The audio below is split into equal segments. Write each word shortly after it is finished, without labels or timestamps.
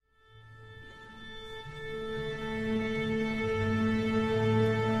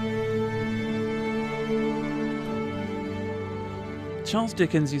Charles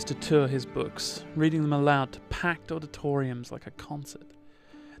Dickens used to tour his books, reading them aloud to packed auditoriums like a concert.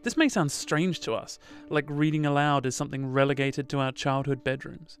 This may sound strange to us, like reading aloud is something relegated to our childhood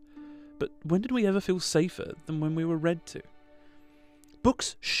bedrooms. But when did we ever feel safer than when we were read to?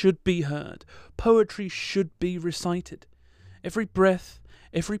 Books should be heard. Poetry should be recited. Every breath,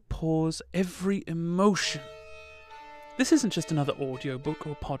 every pause, every emotion. This isn't just another audiobook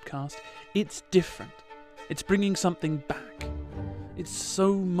or podcast. It's different. It's bringing something back. It's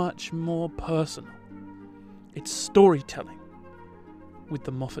so much more personal. It's storytelling with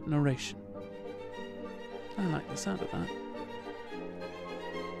the Moffatt narration. I like the sound of that.